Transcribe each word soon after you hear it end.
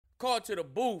Call to the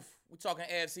booth. We're talking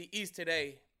AFC East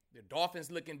today. The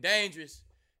Dolphins looking dangerous.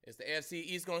 Is the AFC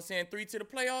East going to send 3 to the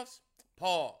playoffs?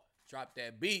 Paul, drop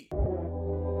that beat.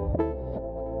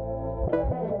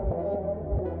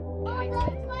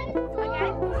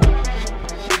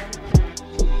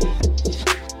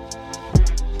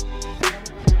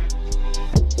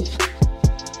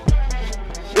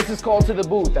 This is Call to the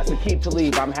Booth. That's Akeem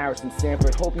Talib. I'm Harrison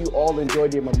Sanford. Hope you all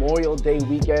enjoyed your Memorial Day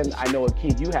weekend. I know,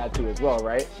 Akeem, you had to as well,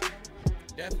 right?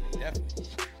 Definitely.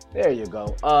 There you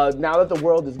go. Now that the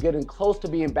world is getting close to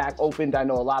being back opened, I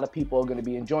know a lot of people are going to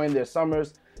be enjoying their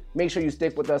summers. Make sure you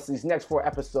stick with us these next 4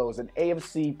 episodes, an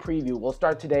AFC preview. We'll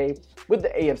start today with the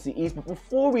AFC East, but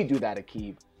before we do that,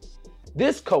 Akeem,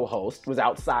 this co-host was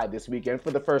outside this weekend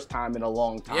for the first time in a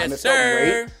long time. Yes, it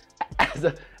sir. Felt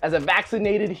great as a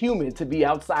vaccinated human to be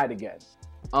outside again.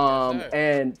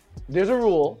 And there's a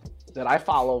rule that I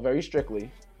follow very strictly,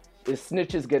 is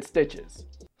snitches get stitches.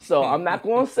 So I'm not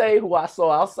going to say who I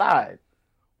saw outside,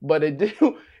 but it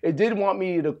did want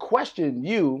me to question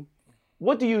you.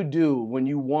 What do you do when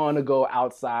you want to go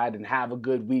outside and have a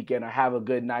good weekend or have a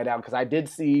good night out? Because I did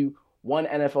see one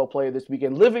NFL player this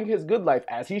weekend living his good life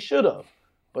as he should have.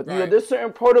 But right. There's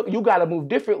certain protocol. You got to move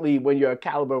differently when you're a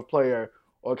caliber of player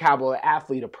or a caliber of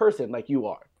athlete, a person like you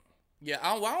are. Yeah,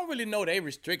 I don't really know their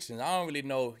restrictions. I don't really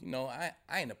know, I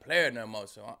ain't a player no more,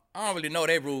 so I don't really know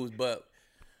their rules. But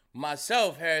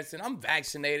myself, Harrison, I'm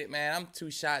vaccinated, man. I'm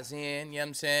 2 shots in, you know what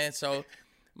I'm saying? So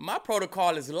my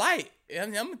protocol is light.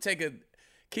 I'm going to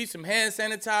keep some hand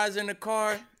sanitizer in the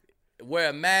car,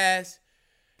 wear a mask.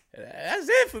 That's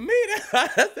it for me.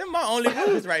 That's my only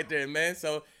rules right there, man.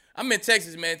 So I'm in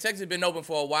Texas, man. Texas been open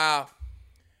for a while.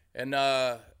 And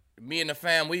me and the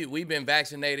fam, we been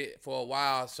vaccinated for a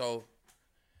while. So,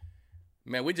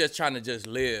 man, we just trying to just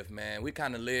live, man. We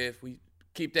kind of live. We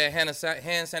keep that hand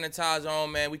sanitizer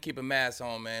on, man. We keep a mask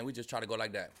on, man. We just try to go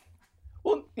like that.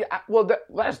 Well, yeah,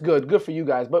 that's good. Good for you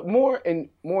guys. But more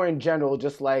in general,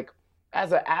 just like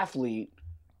as an athlete,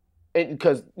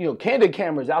 because candid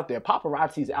cameras out there,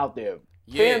 paparazzi's out there,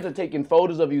 fans are taking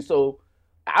photos of you. So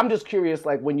I'm just curious,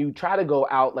 like when you try to go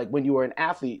out, like when you were an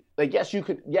athlete, like yes you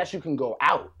can go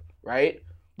out, right?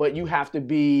 But you have to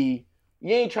be.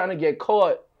 You ain't trying to get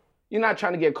caught. You're not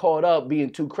trying to get caught up being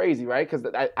too crazy, right? Because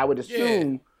I would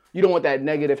assume you don't want that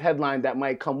negative headline that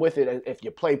might come with it if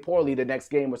you play poorly the next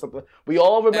game or something. We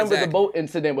all remember the boat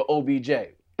incident with OBJ.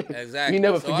 Exactly. You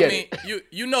never forget it.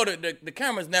 You know the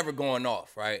camera's never going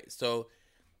off, right? So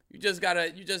you just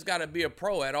gotta be a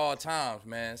pro at all times,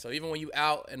 man. So even when you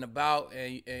out and about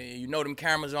and you know them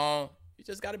cameras on, you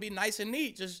just gotta be nice and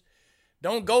neat. Just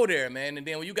don't go there, man. And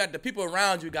then when you got the people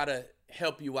around you, gotta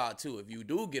help you out too. If you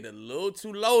do get a little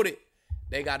too loaded,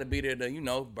 they gotta be there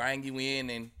to bring you in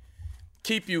and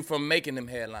keep you from making them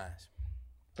headlines.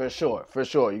 For sure.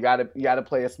 You gotta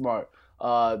play it smart.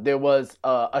 There was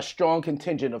a strong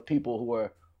contingent of people who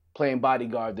were playing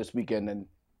bodyguard this weekend, and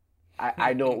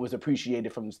I know it was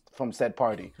appreciated from said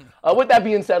party. With that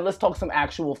being said, let's talk some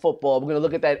actual football. We're going to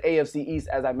look at that AFC East,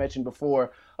 as I mentioned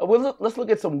before. Let's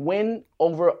look at some win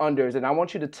over unders, and I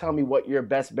want you to tell me what your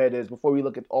best bet is before we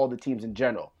look at all the teams in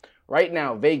general. Right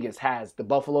now, Vegas has the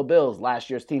Buffalo Bills,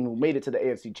 last year's team who made it to the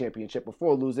AFC Championship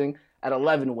before losing, at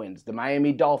 11 wins. The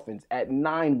Miami Dolphins at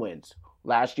 9 wins.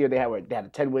 Last year, they had a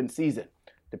 10-win season.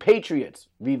 The Patriots,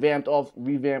 revamped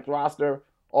roster,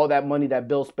 all that money that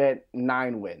Bill spent,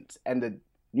 9 wins. And the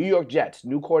New York Jets,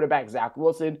 new quarterback Zach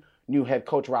Wilson, new head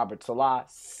coach Robert Saleh,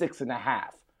 6.5.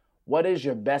 What is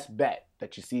your best bet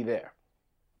that you see there?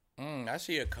 I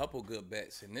see a couple good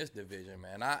bets in this division,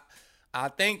 man. I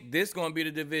think this is going to be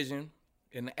the division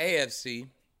in the AFC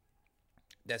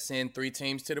that send 3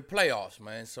 teams to the playoffs,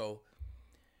 man. So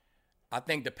I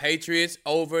think the Patriots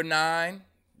over 9.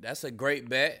 That's a great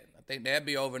bet. I think that'd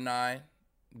be over 9,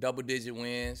 double-digit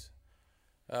wins.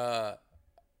 I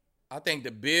think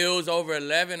the Bills over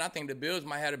 11. I think the Bills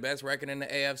might have the best record in the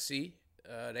AFC.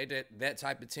 They that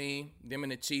type of team. Them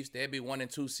and the Chiefs, they'd be 1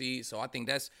 and 2 seeds. So I think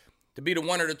that's to be the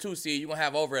 1 or the 2 seed. You're gonna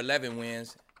have over 11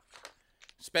 wins,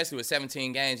 especially with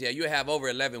 17 games. Yeah, you have over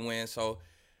 11 wins. So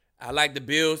I like the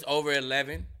Bills over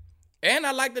 11, and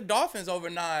I like the Dolphins over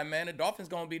 9. Man, the Dolphins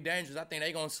gonna be dangerous. I think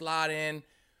they're gonna slide in.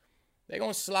 They're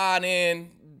going to slide in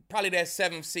probably that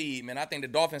 7th seed, man. I think the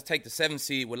Dolphins take the 7th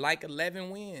seed with like 11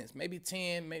 wins, maybe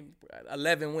 10, maybe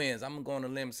 11 wins. I'm going to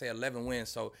limb and say 11 wins.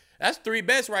 So that's 3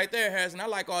 bets right there, Harrison. I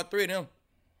like all 3 of them.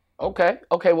 Okay.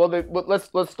 Well,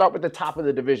 let's start with the top of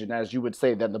the division, as you would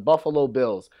say, then the Buffalo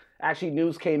Bills. Actually,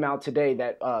 news came out today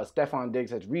that Stephon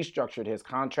Diggs has restructured his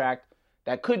contract.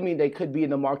 That could mean they could be in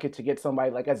the market to get somebody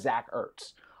like a Zach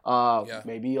Ertz. Yeah.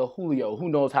 Maybe a Julio. Who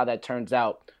knows how that turns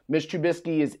out? Mitch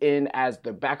Trubisky is in as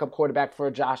the backup quarterback for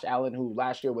Josh Allen, who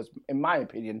last year was, in my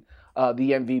opinion,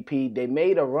 the MVP. They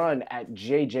made a run at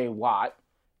J.J. Watt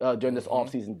during this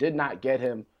offseason, did not get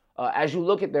him. As you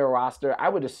look at their roster, I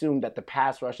would assume that the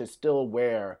pass rush is still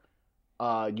where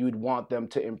you'd want them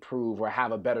to improve or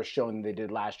have a better showing than they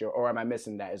did last year. Or am I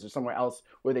missing that? Is there somewhere else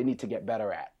where they need to get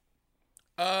better at?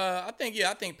 I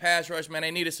think pass rush, man,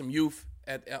 they needed some youth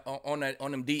on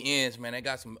them D ends, man. They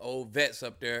got some old vets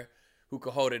up there who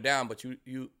could hold it down, but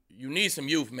you need some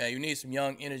youth, man. You need some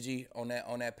young energy on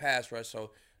that pass rush.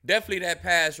 So definitely that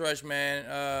pass rush,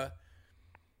 man.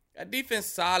 That defense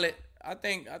solid. I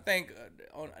think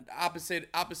on the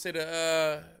opposite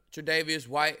of Tre'Davious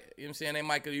White, you know what I'm saying? They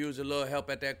might could use a little help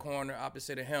at that corner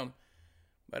opposite of him.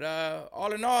 But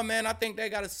all in all, man, I think they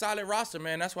got a solid roster,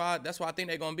 man. That's why I think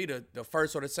they're gonna be the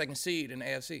first or the second seed in the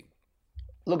AFC.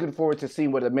 Looking forward to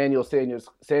seeing what Emmanuel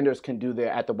Sanders can do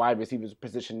there at the wide receivers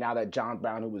position now that John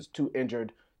Brown, who was too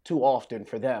injured too often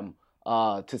for them,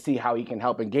 to see how he can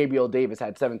help. And Gabriel Davis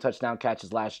had 7 touchdown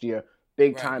catches last year.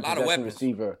 Big time possession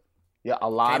receiver. Yeah, a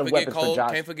lot of weapons for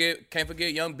Josh. Can't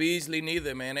forget young Beasley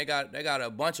neither, man. They got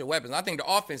a bunch of weapons. I think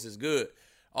the offense is good.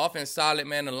 Offense solid,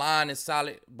 man. The line is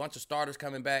solid. A bunch of starters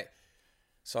coming back.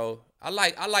 So I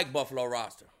like Buffalo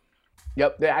roster.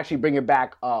 Yep, they're actually bringing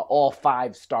back all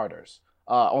 5 starters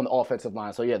on the offensive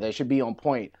line. So yeah, they should be on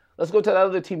point. Let's go to the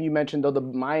other team you mentioned, though, the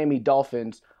Miami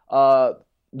Dolphins.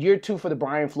 Year 2 for the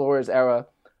Brian Flores era.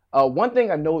 One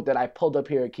thing I note that I pulled up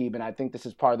here, Akib, and I think this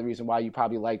is part of the reason why you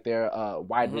probably like their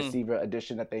wide receiver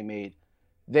addition that they made.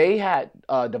 They had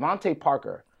Devontae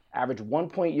Parker average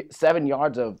 1.7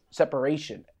 yards of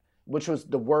separation, which was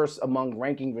the worst among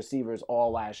ranking receivers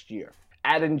all last year.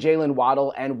 Adding Jalen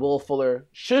Waddle and Will Fuller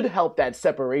should help that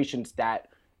separation stat,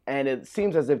 and it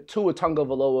seems as if Tua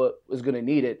Tagovailoa is going to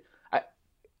need it.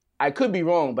 I could be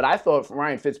wrong, but I thought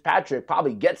Ryan Fitzpatrick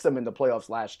probably gets them in the playoffs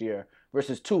last year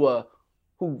versus Tua,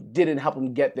 who didn't help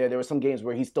him get there. There were some games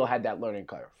where he still had that learning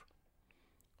curve.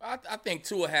 I think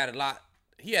Tua had a lot.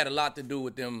 He had a lot to do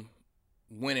with them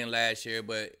winning last year,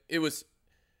 but it was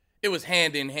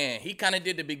hand in hand. He kind of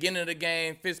did the beginning of the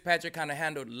game. Fitzpatrick kind of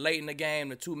handled late in the game,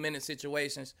 the 2-minute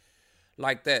situations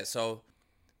like that. So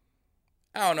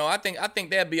I don't know. I think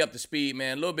they'll be up to speed,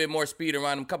 man. A little bit more speed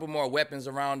around him, a couple more weapons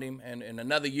around him, and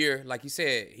another year, like he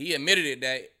said, he admitted it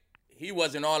that he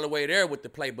wasn't all the way there with the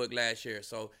playbook last year.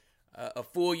 So a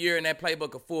full year in that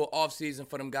playbook, a full offseason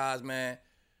for them guys, man.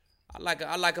 I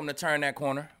like them to turn that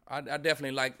corner. I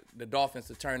definitely like the Dolphins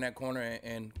to turn that corner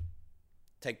and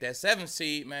take that 7th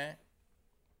seed, man.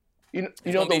 It's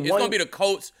gonna be the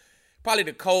Colts, probably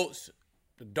the Colts,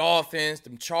 the Dolphins,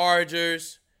 them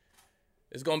Chargers.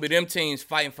 It's gonna be them teams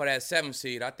fighting for that 7th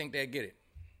seed. I think they'll get it.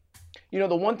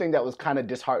 The one thing that was kind of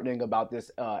disheartening about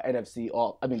this NFC,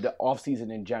 the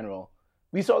offseason in general,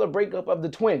 we saw the breakup of the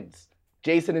twins.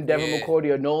 Jason and Devin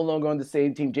McCourty are no longer on the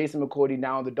same team. Jason McCourty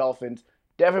now on the Dolphins.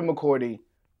 Devin McCourty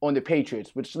on the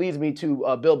Patriots, which leads me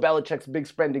to Bill Belichick's big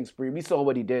spending spree. We saw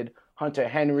what he did. Hunter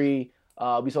Henry.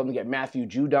 We saw him get Matthew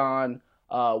Judon.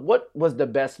 What was the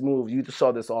best move you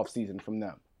saw this offseason from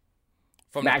them?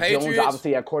 From Mac the Patriots? Jones,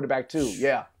 obviously, at quarterback, too.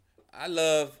 Yeah. I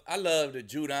love the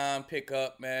Judon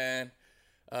pickup, man.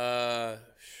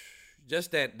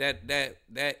 Just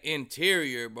that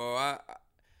interior, bro.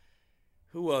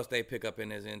 Who else they pick up in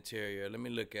his interior? Let me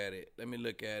look at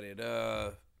it.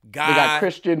 Guy. They got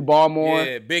Christian Barmore.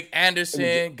 Yeah, Big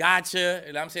Anderson, gotcha.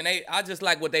 And I'm saying I just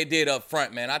like what they did up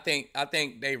front, man. I think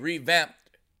they revamped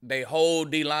their whole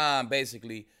D-line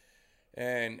basically,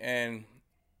 and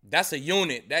that's a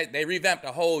unit. They revamped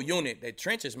the whole unit. Their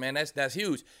trenches, man, that's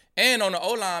huge. And on the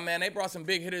O-line, man, they brought some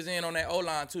big hitters in on that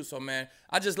O-line too. So, man,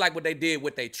 I just like what they did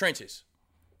with their trenches.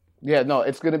 Yeah, no,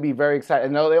 it's going to be very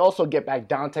exciting. No, they also get back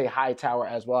Dante Hightower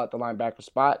as well at the linebacker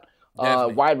spot.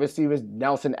 Wide receivers,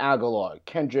 Nelson Aguilar,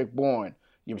 Kendrick Bourne.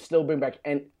 You still bring back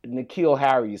N'Keal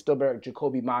Harry. You still bring back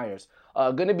Jacoby Myers.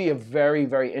 Going to be a very,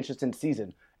 very interesting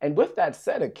season. And with that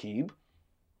said, Akib,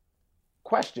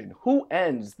 question, who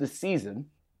ends the season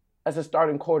as a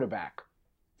starting quarterback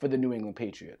for the New England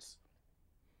Patriots?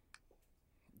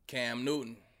 Cam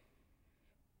Newton.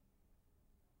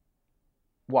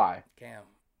 Why? Cam.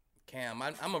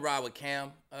 I'm going to ride with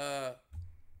Cam.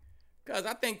 Because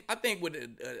I think with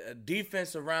a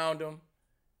defense around him,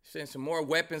 send some more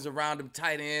weapons around him,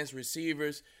 tight ends,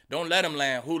 receivers. Don't let them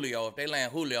land Julio. If they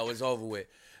land Julio, it's over with.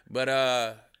 But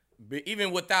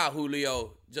even without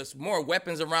Julio, just more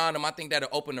weapons around him, I think that'll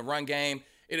open the run game.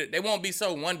 They won't be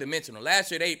so one-dimensional.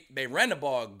 Last year, they ran the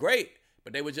ball great,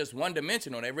 but they were just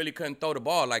one-dimensional. They really couldn't throw the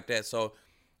ball like that. So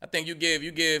I think you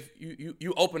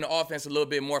open the offense a little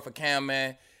bit more for Cam,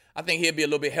 man. I think he'll be a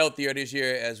little bit healthier this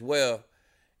year as well.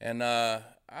 And I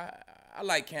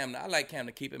like Cam. I like Cam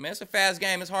to keep it, man. It's a fast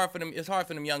game. It's hard for them. It's hard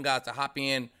for them young guys to hop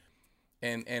in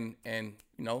and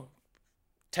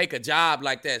take a job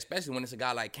like that, especially when it's a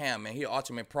guy like Cam, man. He an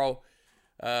ultimate pro.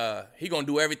 He gonna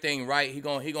do everything right. He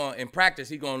gonna in practice.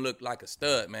 He gonna look like a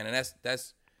stud, man. And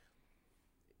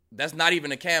that's not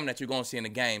even a Cam that you're gonna see in the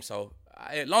game. So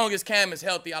as long as Cam is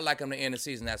healthy, I like him to end the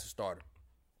season as a starter.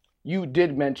 You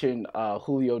did mention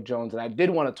Julio Jones, and I did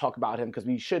want to talk about him because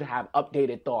we should have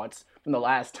updated thoughts from the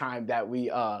last time that we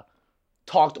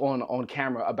talked on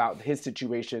camera about his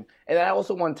situation. And I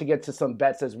also wanted to get to some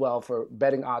bets as well for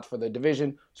betting odds for the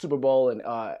division, Super Bowl, and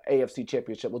AFC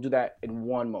Championship. We'll do that in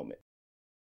one moment.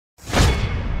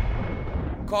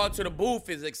 Call to the Booth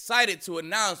is excited to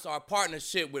announce our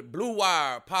partnership with Blue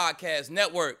Wire Podcast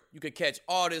Network. You can catch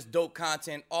all this dope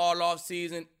content all off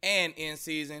season and in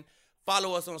season.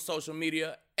 Follow us on social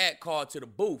media at Call to the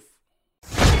Booth.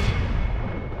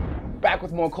 Back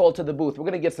with more Call to the Booth. We're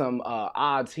going to get some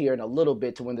odds here in a little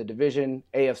bit to win the division,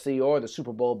 AFC, or the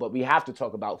Super Bowl, but we have to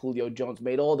talk about Julio Jones.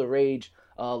 Made all the rage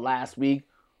last week.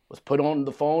 Was put on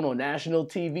the phone on national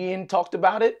TV and talked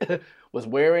about it. Was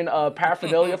wearing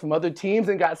paraphernalia from other teams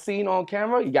and got seen on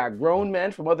camera. You got grown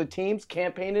men from other teams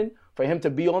campaigning for him to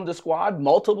be on the squad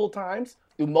multiple times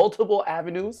through multiple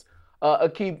avenues.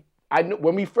 Akeem,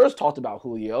 when we first talked about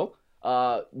Julio,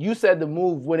 you said the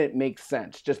move wouldn't make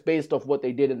sense just based off what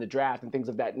they did in the draft and things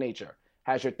of that nature.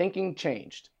 Has your thinking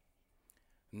changed?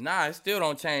 Nah, it still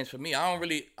don't change for me. I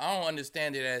don't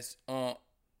understand it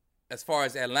as far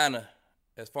as Atlanta,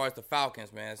 as far as the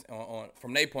Falcons, man.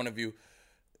 From their point of view,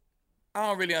 I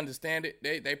don't really understand it.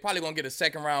 They probably gonna get a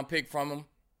second round pick from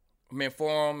him.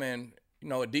 For him, and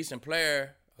a decent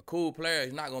player, a cool player.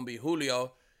 He's not gonna be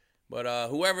Julio, but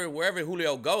wherever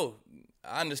Julio go,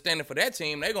 I understand it for that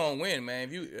team. They gonna win, man.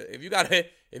 If you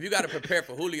gotta prepare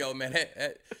for Julio, man,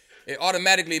 it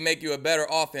automatically make you a better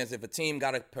offense if a team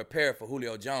gotta prepare for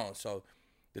Julio Jones. So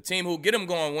the team who get him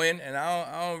gonna win, and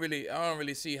I don't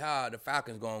really see how the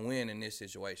Falcons gonna win in this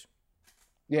situation.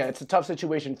 Yeah, it's a tough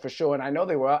situation for sure, and I know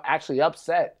they were actually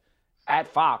upset at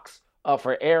Fox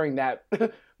for airing that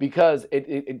because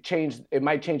it changed. It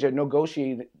might change their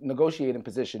negotiating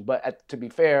position. But to be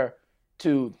fair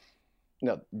to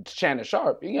Shannon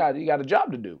Sharp, you got a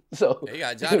job to do. So yeah, you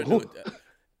got a job to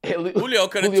do. Julio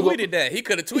could have tweeted that. He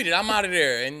could have tweeted, "I'm out of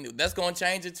there," and that's gonna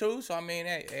change it too. So I mean,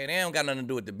 hey, they don't got nothing to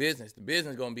do with the business. The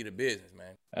business gonna be the business,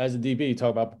 man. As a DB, you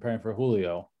talk about preparing for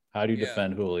Julio. How do you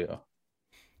defend Julio?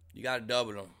 You got to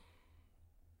double him.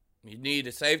 You need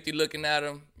a safety looking at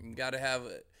him. You got to have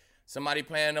somebody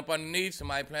playing up underneath,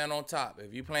 somebody playing on top.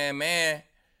 If you playing man,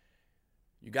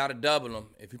 you got to double him.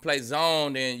 If you play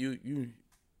zone, then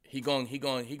he going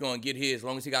to get his. As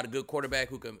long as he got a good quarterback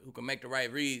who can make the right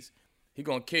reads, he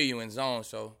going to kill you in zone.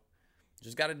 So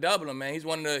just got to double him, man. He's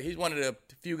one of the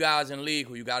few guys in the league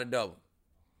who you got to double.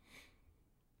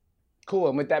 Cool.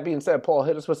 And with that being said, Paul,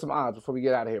 hit us with some odds before we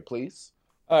get out of here, please.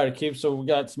 All right, Keith. So we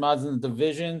got some odds in the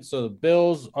division. So the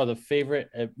Bills are the favorite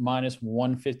at minus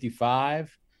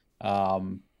 155.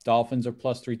 Dolphins are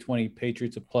plus 320.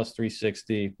 Patriots are plus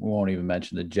 360. We won't even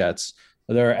mention the Jets.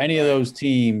 Are there any of those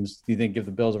teams do you think give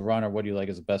the Bills a run, or what do you like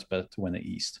as the best bet to win the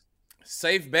East?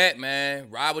 Safe bet, man.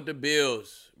 Ride with the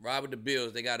Bills.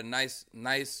 They got a nice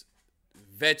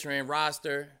veteran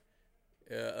roster,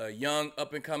 a young,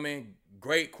 up-and-coming,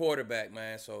 great quarterback,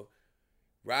 man. So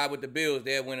ride with the Bills.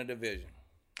 They'll win a division.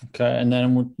 Okay, and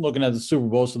then we're looking at the Super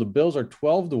Bowl. So the Bills are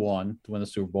 12-1 to win the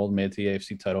Super Bowl. They made it to the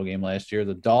AFC title game last year.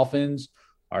 The Dolphins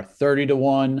are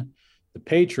 30-1. The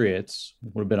Patriots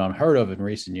would have been unheard of in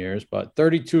recent years, but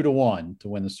 32-1 to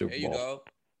win the Super Bowl. There you go.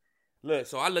 Look,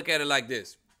 so I look at it like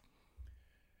this.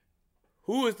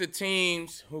 Who is the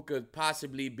teams who could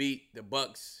possibly beat the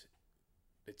Bucs,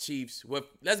 the Chiefs? Well,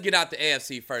 let's get out the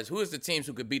AFC first. Who is the teams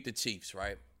who could beat the Chiefs,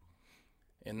 right?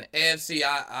 In the AFC,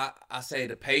 I say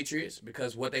the Patriots,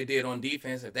 because what they did on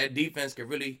defense, if that defense could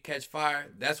really catch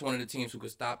fire, that's one of the teams who could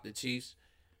stop the Chiefs.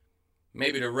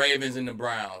 Maybe the Ravens and the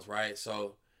Browns, right?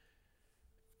 So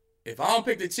if I don't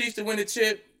pick the Chiefs to win the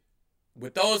chip,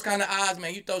 with those kind of odds,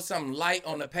 man, you throw something light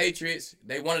on the Patriots,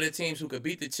 they one of the teams who could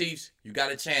beat the Chiefs, you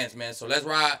got a chance, man. So let's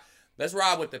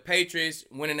ride with the Patriots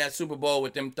winning that Super Bowl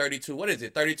with them 32. What is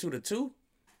it, 32-2?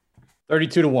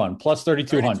 32-1, plus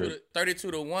 3,200.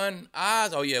 32-1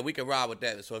 odds. Oh yeah, we can ride with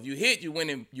that. So if you hit, you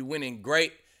winning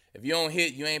great. If you don't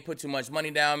hit, you ain't put too much money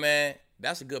down, man.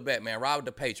 That's a good bet, man. Ride with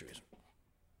the Patriots.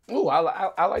 Ooh,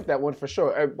 I like that one for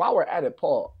sure. And while we're at it,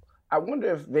 Paul, I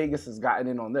wonder if Vegas has gotten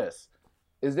in on this.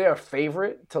 Is there a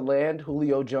favorite to land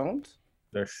Julio Jones?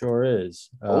 There sure is.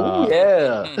 Oh,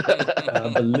 yeah. I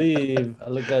believe, I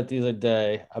looked at it the other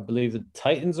day. I believe the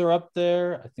Titans are up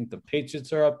there. I think the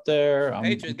Patriots are up there.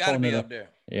 Patriots got to be up there.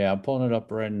 Yeah, I'm pulling it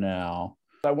up right now.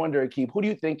 I wonder, Akeem, who do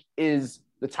you think is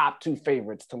the top 2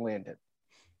 favorites to land it?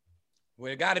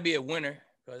 Well, it got to be a winner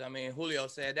because, Julio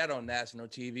said that on national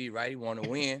TV, right? He want to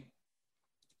win.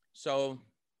 So,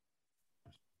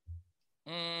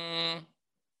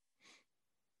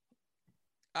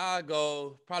 I'll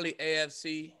go probably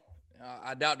AFC.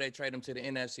 I doubt they trade him to the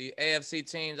NFC. AFC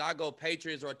teams, I'll go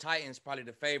Patriots or Titans, probably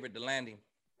the favorite to land him.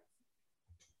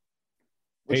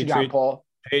 What you got, Paul?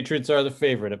 Patriots are the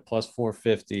favorite at plus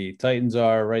 450. Titans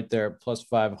are right there at plus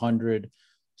 500.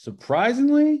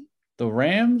 Surprisingly, the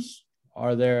Rams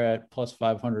are there at plus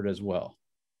 500 as well.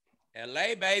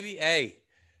 LA, baby. Hey,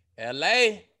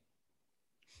 LA.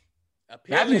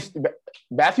 Appealing.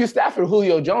 Matthew Stafford,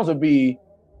 Julio Jones would be.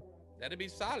 That'd be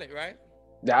solid, right?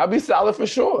 That would be solid for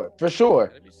sure. For sure.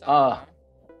 That'd be solid,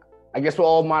 I guess we'll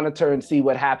all monitor and see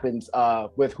what happens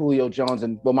with Julio Jones,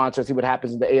 and we'll monitor and see what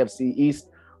happens in the AFC East.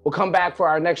 We'll come back for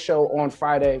our next show on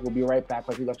Friday. We'll be right back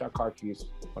like we left our car keys.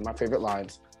 One of my favorite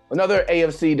lines. Another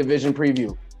AFC division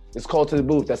preview. It's called To the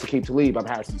Booth. That's Akeem Talib. I'm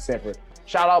Harrison Sanford.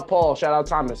 Shout out Paul. Shout out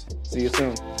Thomas. See you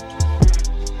soon.